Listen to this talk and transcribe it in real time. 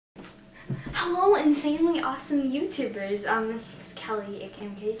Hello, insanely awesome YouTubers. It's Kelly, aka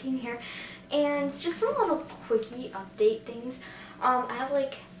MK18 here, and just some little quickie update things. I have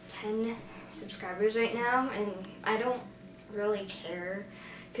like 10 subscribers right now, and I don't really care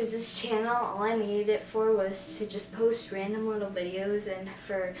because this channel, all I made it for was to just post random little videos and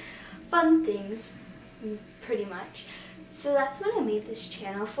for fun things, pretty much. So that's what I made this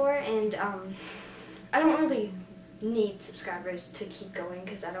channel for, and I don't really need subscribers to keep going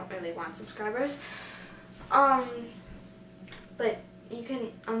because I don't really want subscribers. But you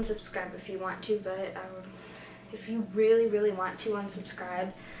can unsubscribe if you want to, but if you really want to,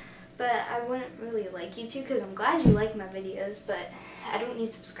 unsubscribe. But I wouldn't really like you to because I'm glad you like my videos, but I don't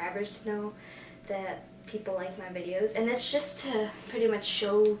need subscribers to know that people like my videos. And it's just to pretty much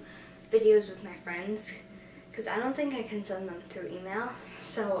show videos with my friends because I don't think I can send them through email.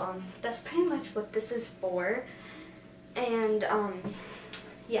 So that's pretty much what this is for. And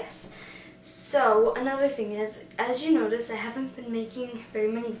yes, so another thing is, as you notice, I haven't been making very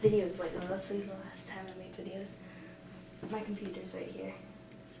many videos lately. Let's see the last time I made videos. My computer's right here.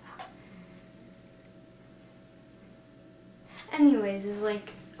 So. Anyways, it's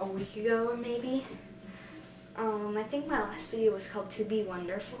like a week ago or maybe. I think my last video was called To Be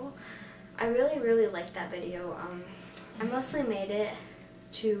Wonderful. I really liked that video. I mostly made it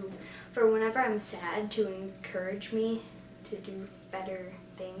for whenever I'm sad, to encourage me to do better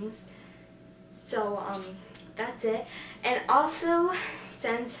things. So that's it. And also,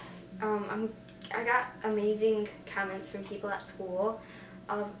 since I got amazing comments from people at school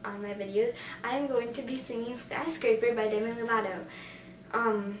on my videos, I am going to be singing Skyscraper by Demi Lovato.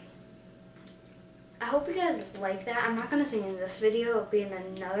 I hope you guys like that. I'm not going to sing in this video, it'll be in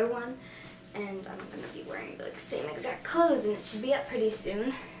another one. And I'm going to be wearing the same exact clothes, and it should be up pretty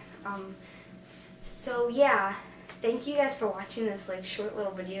soon. So yeah, thank you guys for watching this like short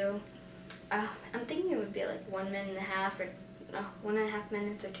little video. I'm thinking it would be like 1.5 minutes or 1.5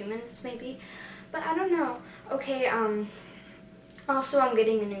 minutes or 2 minutes maybe, but I don't know. Okay, also I'm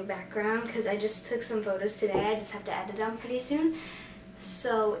getting a new background because I just took some photos today. I just have to edit them pretty soon.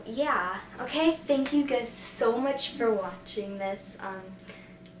 So yeah, okay, thank you guys so much for watching this.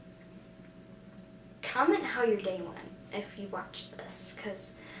 Comment how your day went if you watched this,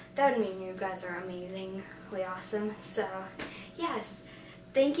 because that would mean you guys are amazingly awesome. So yes,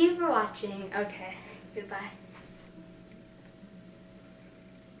 thank you for watching. Okay, goodbye.